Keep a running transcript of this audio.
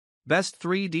Best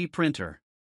 3D Printer.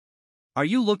 Are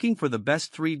you looking for the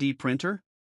best 3D printer?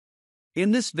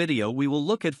 In this video we will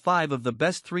look at 5 of the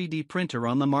best 3D printer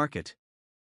on the market.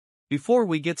 Before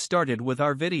we get started with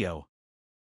our video,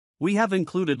 we have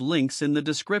included links in the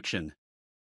description,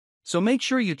 so make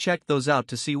sure you check those out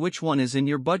to see which one is in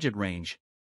your budget range.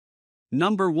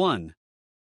 Number 1.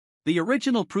 The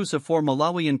original Prusa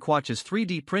MK4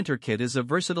 3D printer kit is a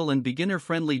versatile and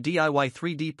beginner-friendly DIY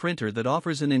 3D printer that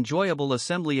offers an enjoyable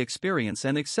assembly experience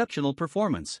and exceptional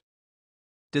performance.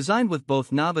 Designed with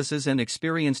both novices and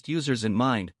experienced users in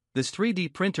mind, this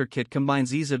 3D printer kit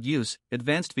combines ease of use,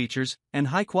 advanced features, and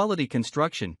high-quality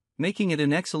construction, making it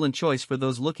an excellent choice for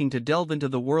those looking to delve into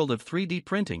the world of 3D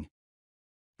printing.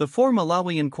 The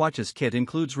MK4 kit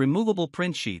includes removable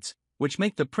print sheets, which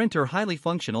make the printer highly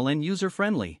functional and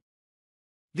user-friendly.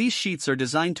 These sheets are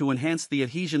designed to enhance the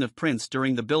adhesion of prints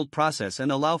during the build process and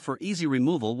allow for easy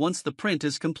removal once the print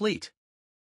is complete.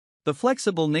 The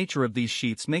flexible nature of these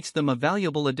sheets makes them a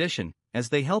valuable addition, as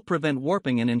they help prevent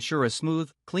warping and ensure a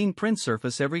smooth, clean print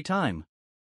surface every time.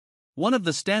 One of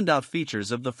the standout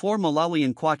features of the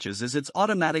MK4 is its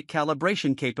automatic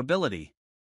calibration capability.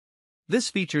 This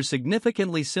feature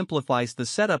significantly simplifies the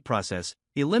setup process,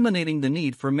 eliminating the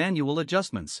need for manual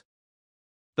adjustments.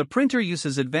 The printer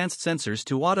uses advanced sensors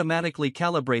to automatically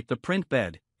calibrate the print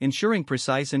bed, ensuring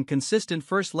precise and consistent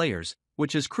first layers,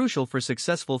 which is crucial for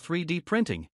successful 3D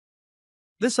printing.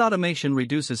 This automation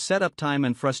reduces setup time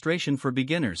and frustration for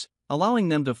beginners, allowing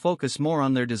them to focus more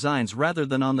on their designs rather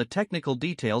than on the technical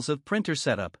details of printer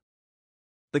setup.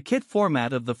 The kit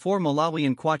format of the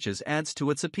MK4 adds to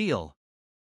its appeal.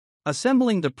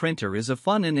 Assembling the printer is a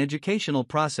fun and educational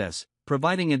process,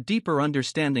 providing a deeper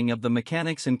understanding of the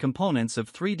mechanics and components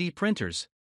of 3D printers.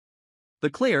 The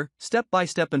clear,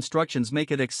 step-by-step instructions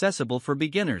make it accessible for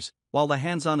beginners, while the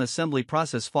hands-on assembly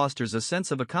process fosters a sense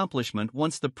of accomplishment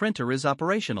once the printer is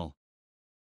operational.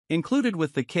 Included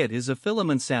with the kit is a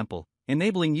filament sample,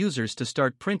 enabling users to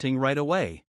start printing right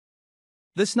away.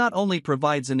 This not only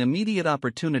provides an immediate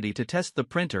opportunity to test the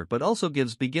printer but also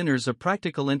gives beginners a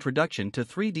practical introduction to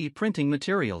 3D printing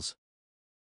materials.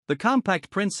 The compact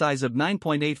print size of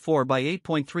 9.84 by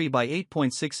 8.3 by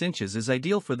 8.6 inches is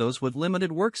ideal for those with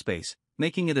limited workspace,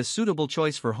 making it a suitable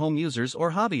choice for home users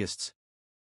or hobbyists.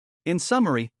 In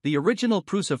summary, the original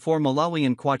Prusa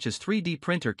MK4 3D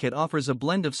printer kit offers a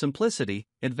blend of simplicity,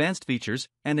 advanced features,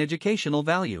 and educational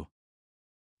value.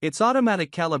 Its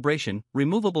automatic calibration,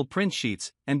 removable print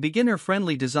sheets, and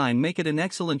beginner-friendly design make it an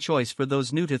excellent choice for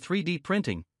those new to 3D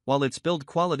printing, while its build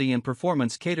quality and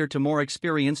performance cater to more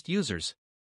experienced users.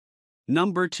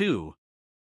 Number 2.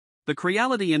 The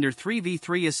Creality Ender-3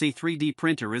 V3 3D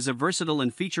printer is a versatile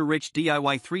and feature-rich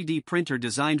DIY 3D printer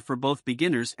designed for both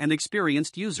beginners and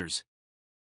experienced users.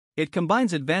 It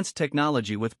combines advanced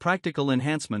technology with practical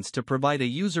enhancements to provide a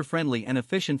user-friendly and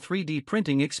efficient 3D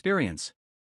printing experience.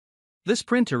 This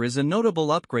printer is a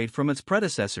notable upgrade from its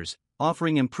predecessors,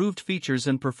 offering improved features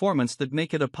and performance that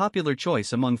make it a popular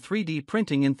choice among 3D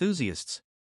printing enthusiasts.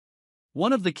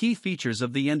 One of the key features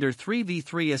of the Ender-3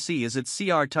 V3 is its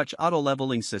CR Touch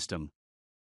auto-leveling system.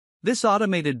 This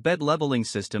automated bed leveling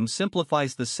system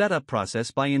simplifies the setup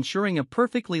process by ensuring a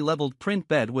perfectly leveled print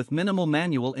bed with minimal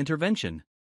manual intervention.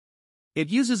 It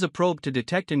uses a probe to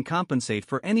detect and compensate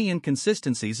for any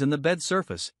inconsistencies in the bed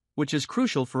surface, which is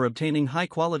crucial for obtaining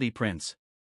high-quality prints.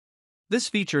 This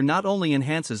feature not only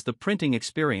enhances the printing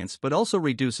experience but also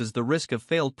reduces the risk of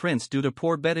failed prints due to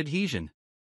poor bed adhesion.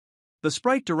 The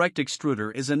Sprite Direct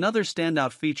Extruder is another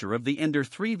standout feature of the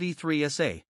Ender-3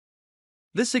 V3.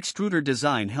 This extruder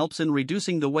design helps in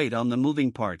reducing the weight on the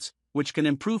moving parts, which can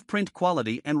improve print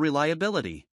quality and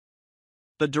reliability.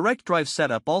 The direct drive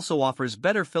setup also offers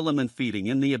better filament feeding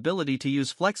and the ability to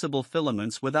use flexible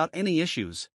filaments without any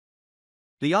issues.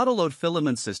 The autoload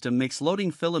filament system makes loading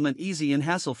filament easy and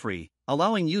hassle-free,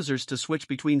 allowing users to switch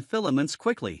between filaments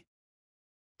quickly.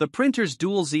 The printer's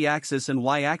dual Z-axis and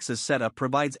Y-axis setup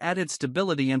provides added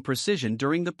stability and precision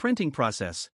during the printing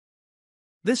process.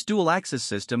 This dual-axis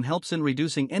system helps in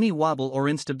reducing any wobble or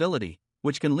instability,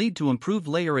 which can lead to improved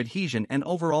layer adhesion and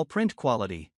overall print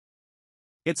quality.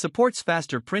 It supports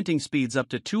faster printing speeds up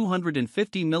to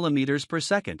 250 mm per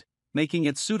second, making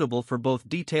it suitable for both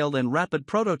detailed and rapid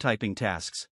prototyping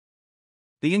tasks.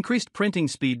 The increased printing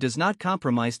speed does not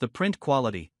compromise the print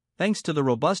quality, thanks to the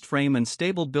robust frame and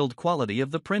stable build quality of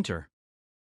the printer.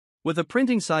 With a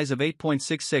printing size of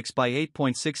 8.66 by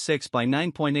 8.66 by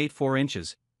 9.84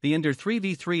 inches, the Ender-3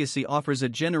 V3 offers a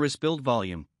generous build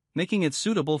volume, making it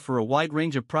suitable for a wide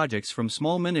range of projects from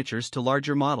small miniatures to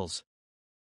larger models.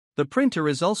 The printer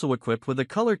is also equipped with a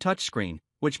color touchscreen,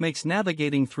 which makes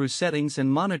navigating through settings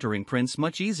and monitoring prints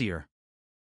much easier.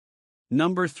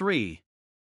 Number 3.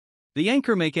 The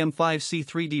AnkerMake M5C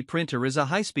 3D printer is a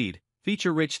high-speed,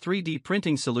 feature-rich 3D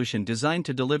printing solution designed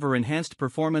to deliver enhanced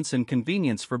performance and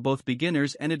convenience for both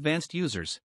beginners and advanced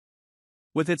users.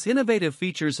 With its innovative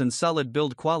features and solid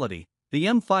build quality, the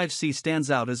M5C stands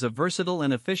out as a versatile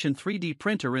and efficient 3D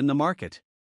printer in the market.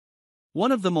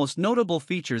 One of the most notable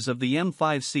features of the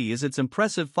M5C is its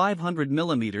impressive 500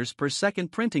 mm per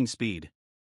second printing speed.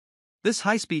 This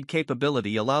high-speed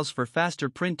capability allows for faster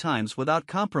print times without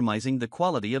compromising the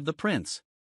quality of the prints.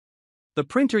 The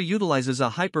printer utilizes a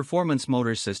high-performance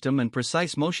motor system and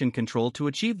precise motion control to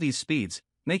achieve these speeds,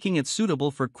 making it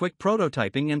suitable for quick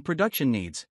prototyping and production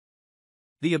needs.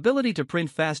 The ability to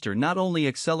print faster not only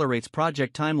accelerates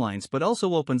project timelines but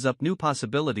also opens up new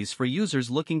possibilities for users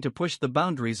looking to push the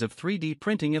boundaries of 3D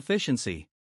printing efficiency.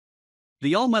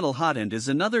 The all-metal hot end is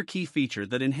another key feature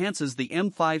that enhances the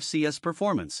M5C's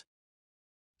performance.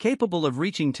 Capable of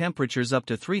reaching temperatures up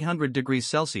to 300 degrees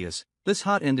Celsius, this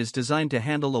hot end is designed to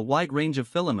handle a wide range of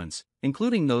filaments,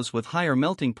 including those with higher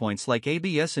melting points like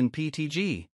ABS and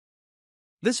PETG.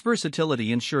 This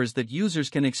versatility ensures that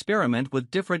users can experiment with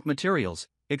different materials,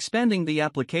 expanding the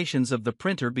applications of the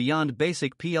printer beyond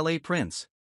basic PLA prints.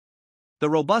 The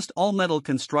robust all-metal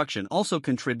construction also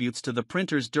contributes to the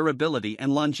printer's durability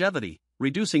and longevity,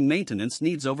 reducing maintenance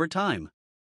needs over time.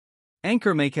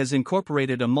 AnkerMake has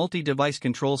incorporated a multi-device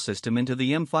control system into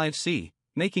the M5C,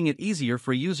 making it easier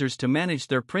for users to manage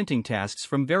their printing tasks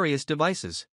from various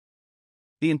devices.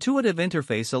 The intuitive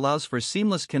interface allows for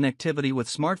seamless connectivity with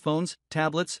smartphones,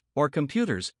 tablets, or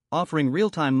computers, offering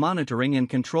real-time monitoring and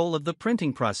control of the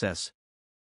printing process.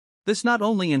 This not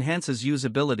only enhances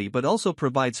usability but also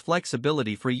provides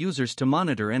flexibility for users to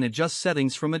monitor and adjust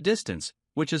settings from a distance,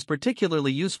 which is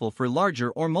particularly useful for larger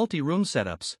or multi-room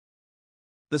setups.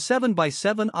 The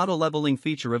 7x7 auto-leveling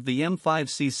feature of the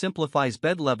M5C simplifies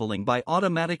bed leveling by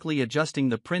automatically adjusting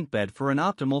the print bed for an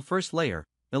optimal first layer,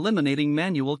 eliminating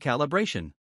manual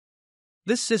calibration.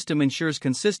 This system ensures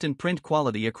consistent print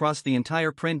quality across the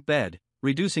entire print bed,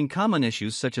 reducing common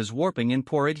issues such as warping and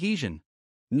poor adhesion.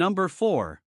 Number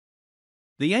 4.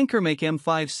 The AnkerMake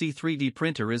M5C 3D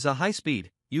printer is a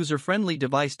high-speed, user-friendly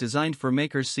device designed for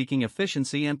makers seeking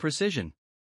efficiency and precision.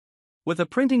 With a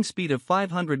printing speed of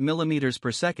 500 mm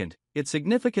per second, it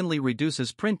significantly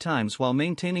reduces print times while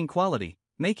maintaining quality,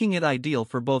 making it ideal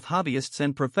for both hobbyists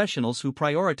and professionals who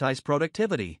prioritize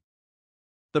productivity.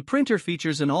 The printer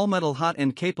features an all-metal hot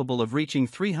end capable of reaching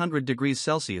 300 degrees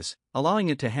Celsius, allowing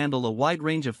it to handle a wide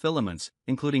range of filaments,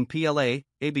 including PLA,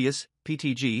 ABS,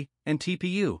 PETG, and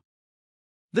TPU.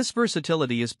 This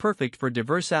versatility is perfect for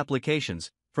diverse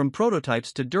applications, from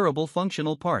prototypes to durable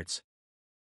functional parts.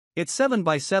 Its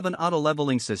 7x7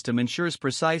 auto-leveling system ensures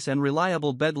precise and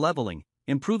reliable bed leveling,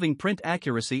 improving print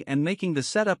accuracy and making the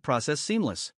setup process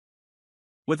seamless.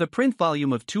 With a print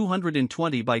volume of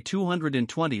 220 by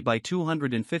 220 by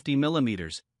 250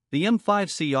 mm, the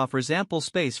M5C offers ample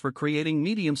space for creating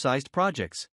medium-sized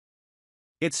projects.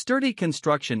 Its sturdy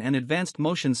construction and advanced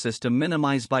motion system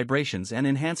minimize vibrations and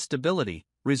enhance stability,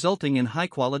 resulting in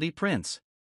high-quality prints.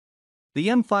 The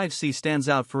M5C stands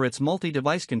out for its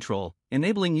multi-device control,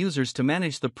 enabling users to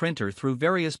manage the printer through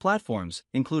various platforms,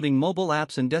 including mobile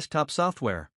apps and desktop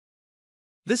software.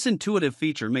 This intuitive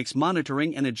feature makes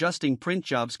monitoring and adjusting print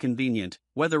jobs convenient,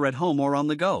 whether at home or on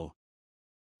the go.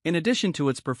 In addition to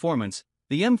its performance,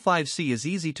 the M5C is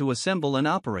easy to assemble and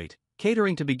operate,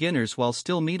 catering to beginners while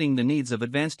still meeting the needs of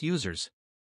advanced users.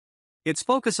 Its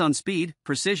focus on speed,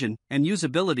 precision, and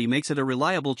usability makes it a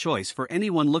reliable choice for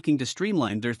anyone looking to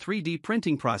streamline their 3D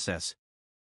printing process.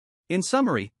 In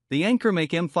summary, the AnkerMake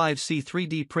M5C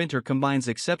 3D printer combines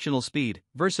exceptional speed,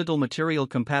 versatile material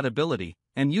compatibility,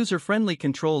 and user-friendly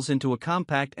controls into a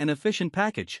compact and efficient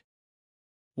package.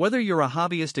 Whether you're a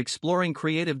hobbyist exploring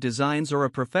creative designs or a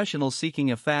professional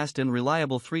seeking a fast and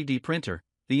reliable 3D printer,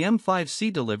 the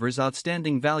M5C delivers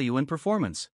outstanding value and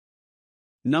performance.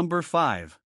 Number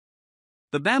 5.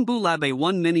 The Bambu Lab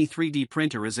A1 Mini 3D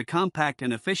printer is a compact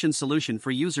and efficient solution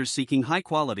for users seeking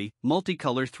high-quality,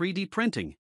 multicolor 3D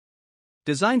printing.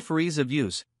 Designed for ease of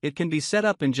use, it can be set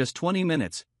up in just 20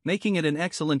 minutes, making it an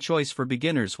excellent choice for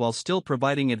beginners while still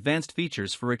providing advanced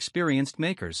features for experienced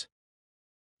makers.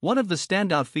 One of the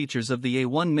standout features of the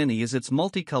A1 Mini is its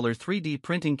multicolor 3D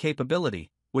printing capability,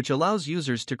 which allows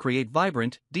users to create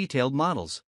vibrant, detailed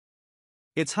models.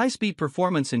 Its high-speed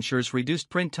performance ensures reduced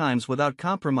print times without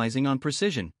compromising on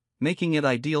precision, making it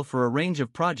ideal for a range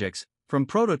of projects, from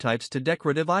prototypes to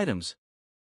decorative items.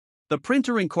 The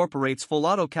printer incorporates full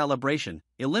auto-calibration,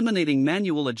 eliminating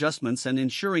manual adjustments and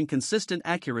ensuring consistent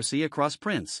accuracy across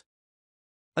prints.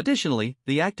 Additionally,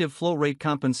 the active flow rate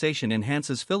compensation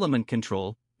enhances filament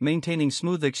control, maintaining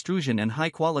smooth extrusion and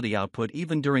high-quality output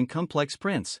even during complex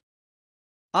prints.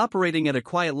 Operating at a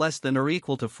quiet less than or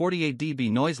equal to 48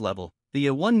 dB noise level, the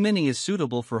A1 Mini is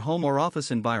suitable for home or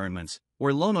office environments,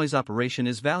 where low noise operation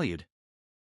is valued.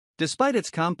 Despite its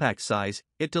compact size,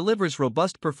 it delivers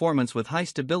robust performance with high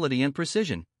stability and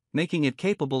precision, making it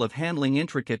capable of handling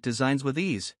intricate designs with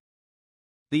ease.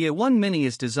 The A1 Mini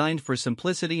is designed for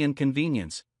simplicity and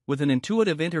convenience, with an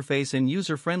intuitive interface and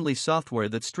user-friendly software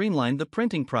that streamline the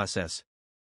printing process.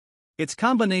 Its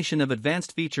combination of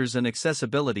advanced features and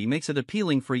accessibility makes it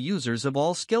appealing for users of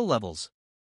all skill levels.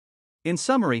 In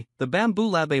summary, the Bambu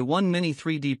Lab A1 Mini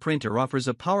 3D printer offers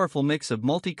a powerful mix of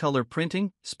multicolor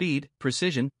printing, speed,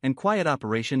 precision, and quiet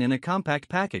operation in a compact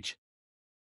package.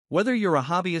 Whether you're a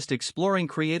hobbyist exploring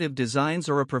creative designs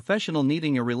or a professional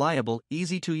needing a reliable,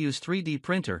 easy-to-use 3D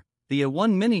printer, the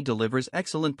A1 Mini delivers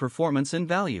excellent performance and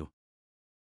value.